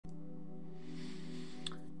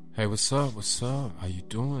Hey, what's up? What's up? How you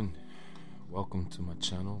doing? Welcome to my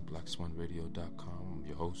channel, blackswantv.com. I'm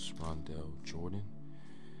your host, Rondell Jordan.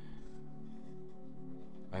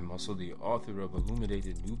 I'm also the author of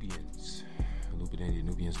Illuminated Nubians,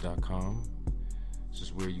 illuminatednubians.com. This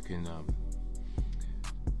is where you can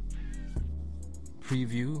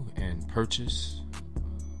preview and purchase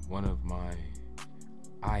one of my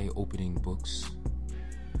eye-opening books.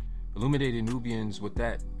 Illuminated Nubians, what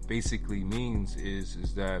that basically means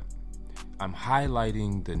is that I'm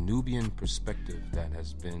highlighting the Nubian perspective that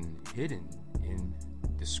has been hidden in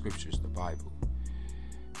the scriptures, the Bible.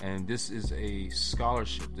 And this is a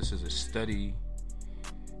scholarship, this is a study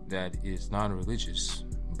that is non-religious,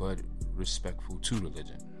 but respectful to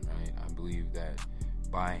religion, right? I believe that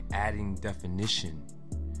by adding definition,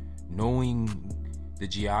 knowing the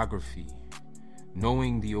geography,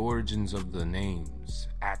 knowing the origins of the names,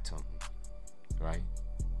 atom, right?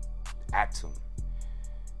 Atom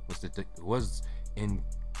was in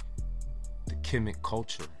the Kemet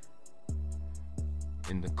culture,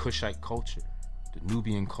 in the Kushite culture, the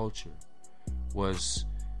Nubian culture, was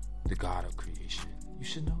the god of creation. You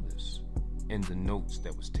should know this. And the notes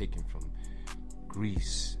that was taken from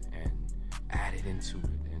Greece and added into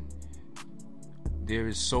it. And there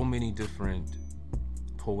is so many different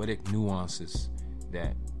poetic nuances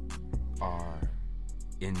that are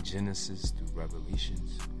in Genesis through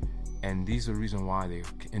Revelations. And these are the reason why they're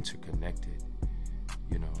interconnected.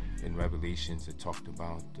 You know, in Revelations it talked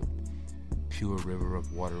about the pure river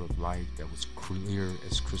of water of life that was clear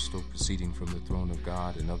as crystal, proceeding from the throne of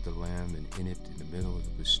God and of the Lamb, and in it, in the middle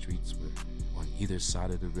of the streets, where on either side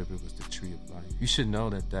of the river was the tree of life. You should know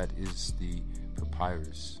that that is the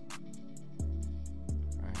papyrus.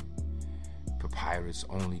 Right? Papyrus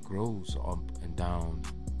only grows up and down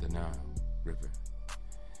the Nile River,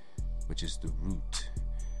 which is the root,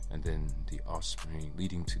 and then the offspring,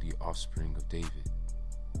 leading to the offspring of David.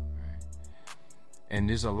 Right? And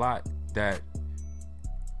there's a lot that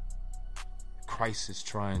Christ is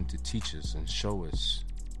trying to teach us and show us.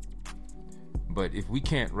 But if we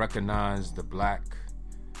can't recognize the black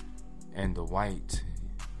and the white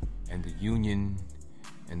and the union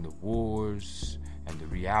and the wars and the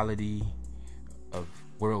reality of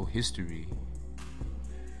world history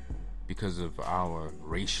because of our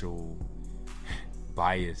racial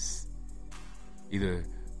bias either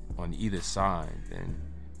on either side, then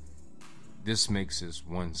this makes us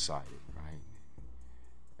one-sided, right?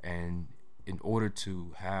 And in order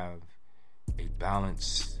to have a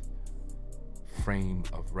balanced frame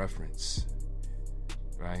of reference,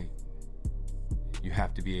 right, you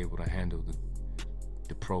have to be able to handle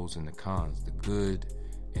the pros and the cons, the good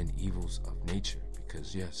and evils of nature,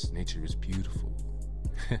 because yes, nature is beautiful.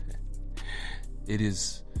 It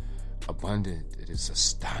is abundant, it is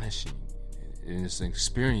astonishing, and it's an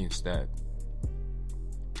experience that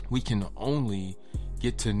we can only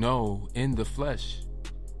get to know in the flesh,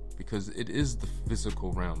 because it is the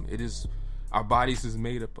physical realm. It is, our bodies is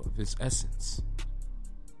made up of its essence.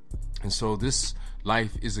 And so this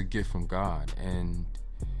life is a gift from God, and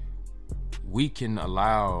we can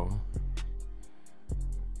allow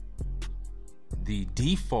the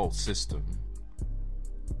default system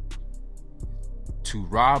to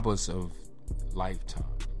rob us of lifetime,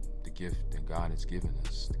 the gift that God has given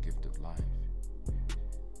us, the gift of life.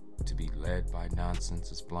 To be led by nonsense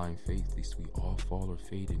is blind faith, lest we all fall or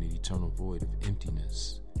fade in an eternal void of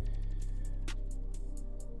emptiness.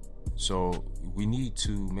 So we need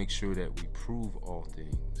to make sure that we prove all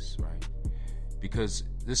things, right? Because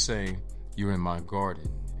this saying, you're in my garden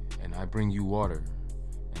and I bring you water,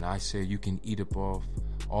 and I say you can eat up off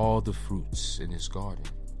all the fruits in this garden,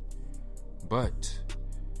 but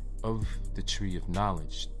of the tree of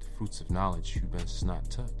knowledge, the fruits of knowledge, you best not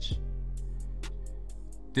touch.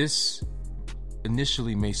 This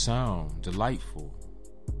initially may sound delightful,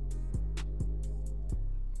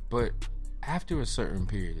 but after a certain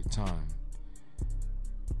period of time,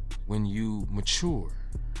 when you mature,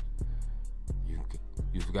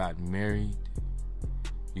 you've gotten married,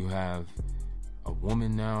 you have a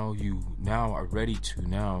woman now, you now are ready to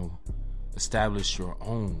now establish your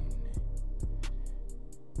own.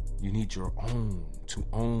 You need your own, to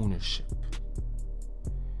ownership,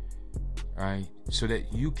 right? So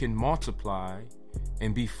that you can multiply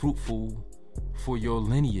and be fruitful for your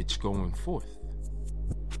lineage going forth.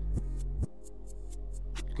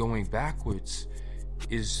 Going backwards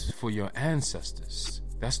is for your ancestors.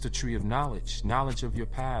 That's the tree of knowledge, knowledge of your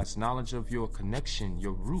past, knowledge of your connection,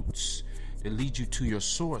 your roots that lead you to your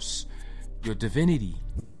source, your divinity.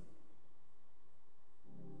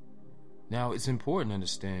 Now, it's important to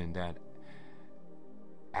understand that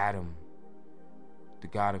Adam the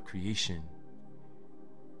God of creation.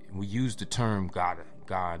 And we use the term God,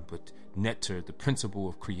 but neter, the principle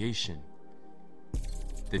of creation,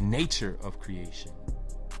 the nature of creation.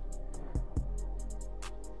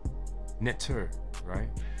 Neter, right?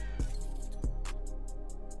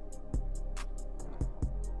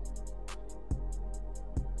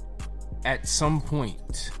 At some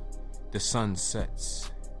point, the sun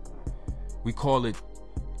sets. We call it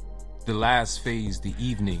the last phase, the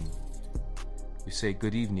evening. We say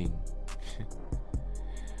good evening,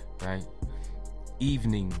 right?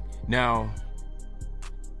 Evening. Now,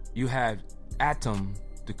 you had Adam,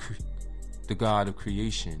 the God of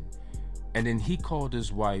creation, and then he called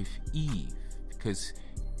his wife Eve, because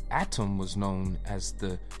Adam was known as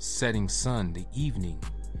the setting sun, the evening.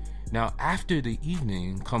 Now, after the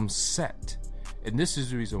evening comes Set, and this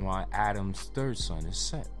is the reason why Adam's third son is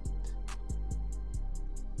Set.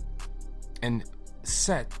 And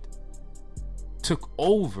Set took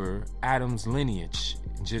over Adam's lineage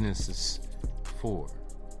in Genesis 4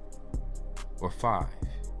 or 5.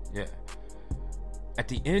 Yeah. At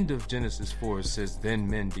the end of Genesis 4, it says, then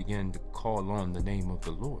men began to call on the name of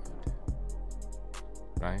the Lord.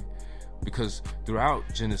 Right? Because throughout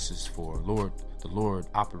Genesis 4, the Lord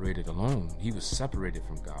operated alone. He was separated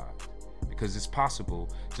from God. Because it's possible,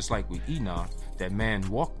 just like with Enoch, that man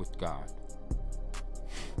walked with God.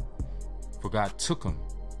 For God took him,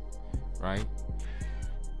 right?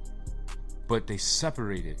 But they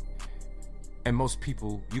separated. And most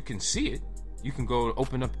people, you can see it. You can go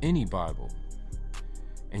open up any Bible,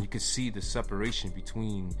 and you can see the separation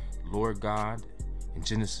between Lord God in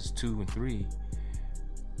Genesis 2 and 3,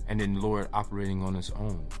 and then the Lord operating on his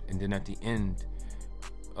own. And then at the end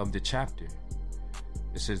of the chapter,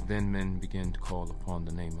 it says, then men began to call upon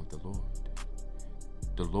the name of the Lord.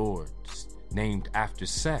 The Lord, named after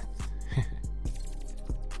Seth.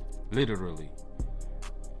 Literally.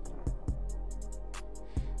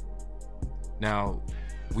 Now,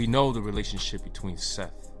 we know the relationship between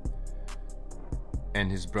Seth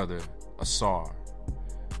and his brother Asar,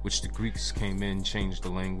 which the Greeks came in, changed the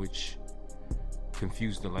language,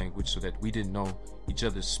 confused the language so that we didn't know each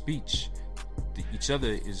other's speech. Each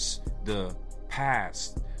other is the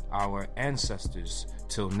past, our ancestors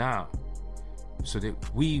till now, so that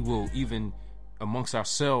we will even amongst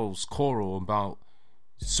ourselves quarrel about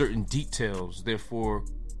certain details, therefore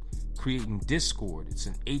creating discord. It's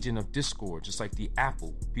an agent of discord, just like the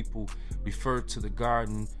apple. People refer to the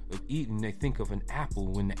Garden of Eden, they think of an apple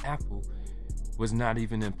when the apple was not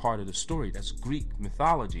even a part of the story. That's Greek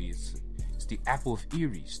mythology. It's the apple of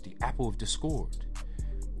Eris, the apple of discord,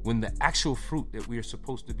 when the actual fruit that we are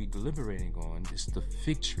supposed to be deliberating on is the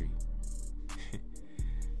fig tree.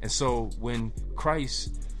 And so when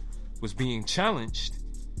Christ was being challenged,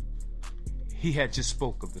 he had just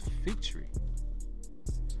spoke of the fig tree,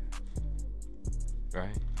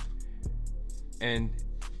 right? And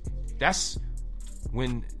that's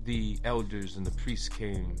when the elders and the priests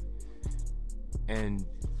came and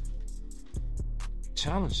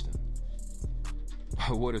challenged him.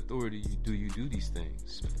 By what authority do you do these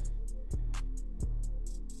things?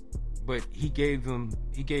 But he gave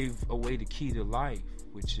away the key to life,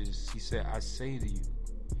 which is, he said, I say to you,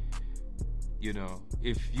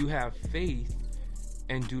 if you have faith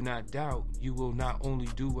and do not doubt, you will not only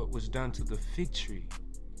do what was done to the fig tree.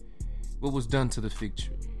 What was done to the fig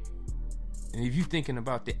tree? And if you're thinking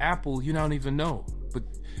about the apple, you don't even know. But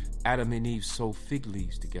Adam and Eve sewed fig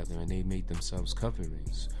leaves together and they made themselves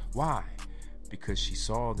coverings. Why? Because she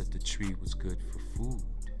saw that the tree was good for food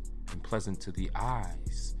and pleasant to the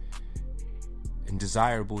eyes and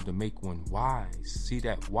desirable to make one wise. See,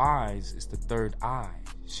 that wise is the third eye.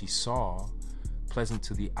 She saw, pleasant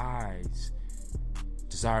to the eyes,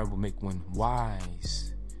 desirable to make one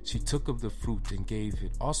wise. She took of the fruit and gave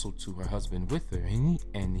it also to her husband with her,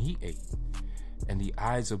 and he ate. And the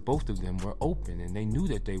eyes of both of them were open, and they knew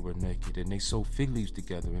that they were naked, and they sewed fig leaves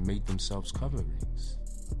together and made themselves coverings.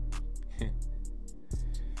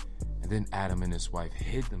 And then Adam and his wife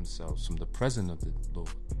hid themselves from the presence of the Lord.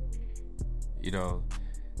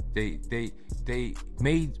 They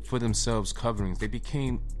made for themselves coverings. They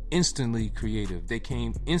became instantly creative. They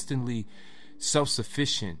became instantly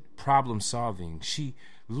self-sufficient, problem-solving. She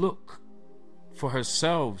looked for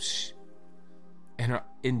herself, and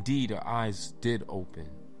indeed her eyes did open.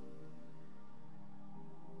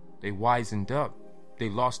 They wisened up. They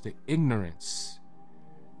lost their ignorance.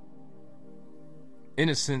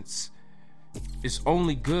 Innocence is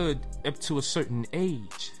only good up to a certain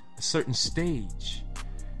age, a certain stage.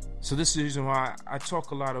 So this is the reason why I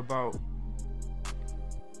talk a lot about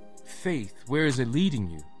faith. Where is it leading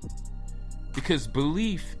you? Because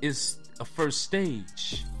belief is a first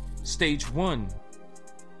stage. Stage 1.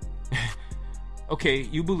 Okay,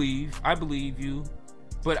 you believe, I believe you,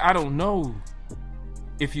 but I don't know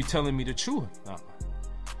if you're telling me the truth.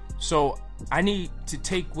 So I need to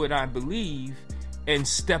take what I believe and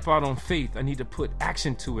step out on faith. I need to put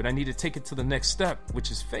action to it. I need to take it to the next step,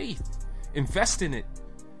 which is faith. Invest in it.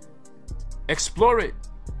 Explore it.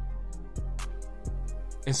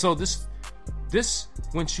 And so this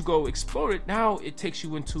once you go explore it, now it takes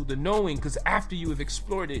you into the knowing, because after you have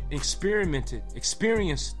explored it, experimented,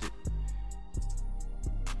 experienced it,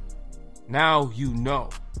 now you know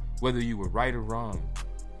whether you were right or wrong.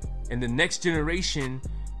 And the next generation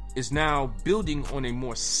is now building on a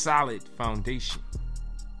more solid foundation.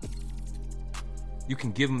 You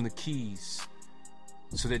can give them the keys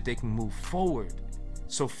so that they can move forward.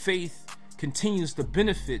 So faith continues to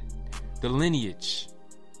benefit the lineage.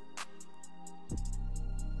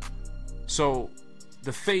 So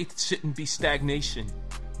the faith shouldn't be stagnation.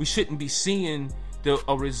 We shouldn't be seeing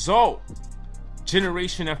a result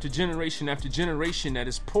generation after generation after generation that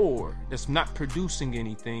is poor, that's not producing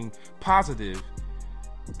anything positive,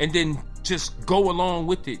 and then just go along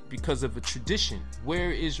with it because of a tradition.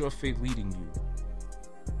 Where is your faith leading you?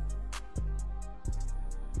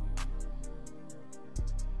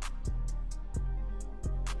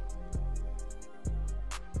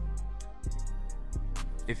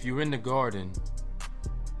 If you're in the garden,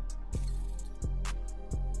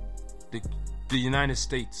 the United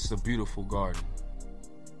States is a beautiful garden.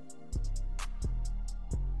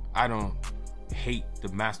 I don't hate the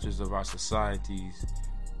masters of our societies,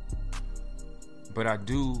 but I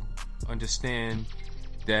do understand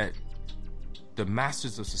that the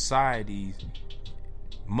masters of societies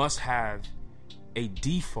must have a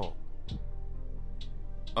default,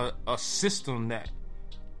 a system that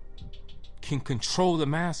can control the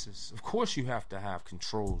masses. Of course you have to have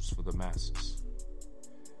controls for the masses.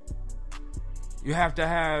 You have to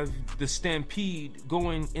have the stampede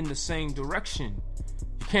going in the same direction.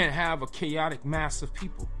 You can't have a chaotic mass of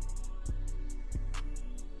people.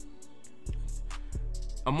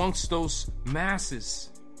 Amongst those masses,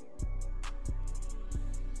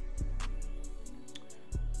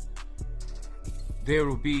 there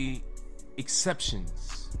will be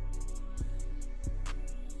exceptions.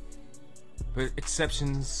 But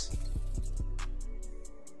exceptions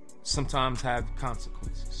sometimes have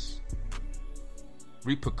consequences.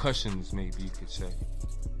 Repercussions, maybe you could say.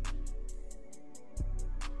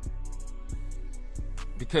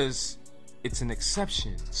 Because it's an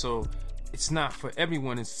exception. So it's not for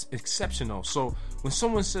everyone, it's exceptional. So when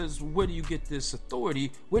someone says, where do you get this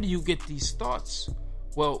authority? Where do you get these thoughts?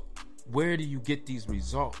 Well, where do you get these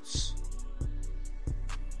results?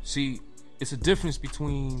 See, it's a difference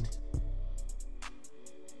between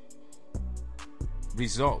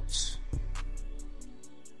results.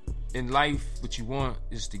 In life, what you want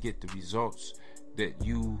is to get the results that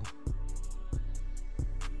you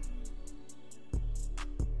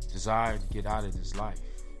desire to get out of this life.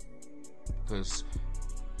 Because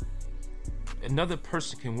another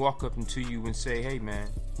person can walk up into you and say, hey man,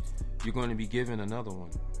 you're going to be given another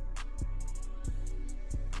one.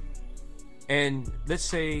 And let's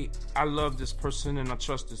say I love this person and I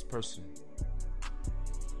trust this person.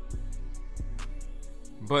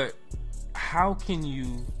 But how can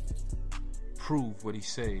you prove what he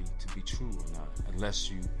say to be true or not unless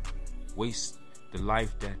you waste the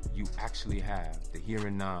life that you actually have, the here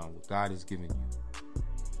and now, what God has given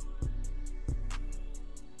you?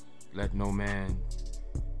 Let no man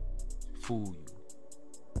fool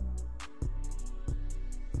you.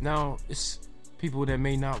 Now, it's people that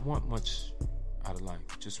may not want much out of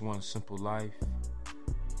life, just want a simple life.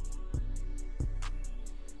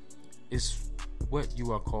 It's what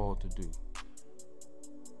you are called to do.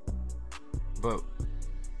 But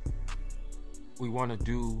we want to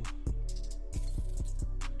do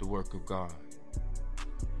the work of God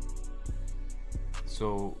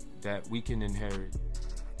so that we can inherit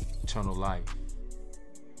eternal life,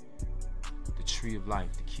 the tree of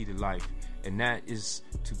life, the key to life, and that is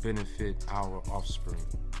to benefit our offspring.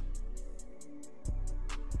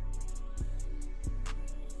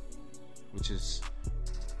 Which is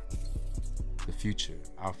the future,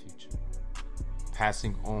 our future.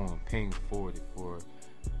 Passing on, paying forward for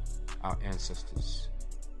our ancestors.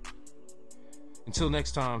 Until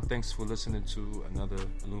next time, thanks for listening to another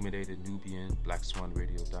Illuminated Nubian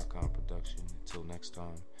blackswanradio.com production. Until next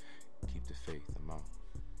time, keep the faith. I'm out.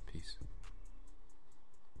 Peace.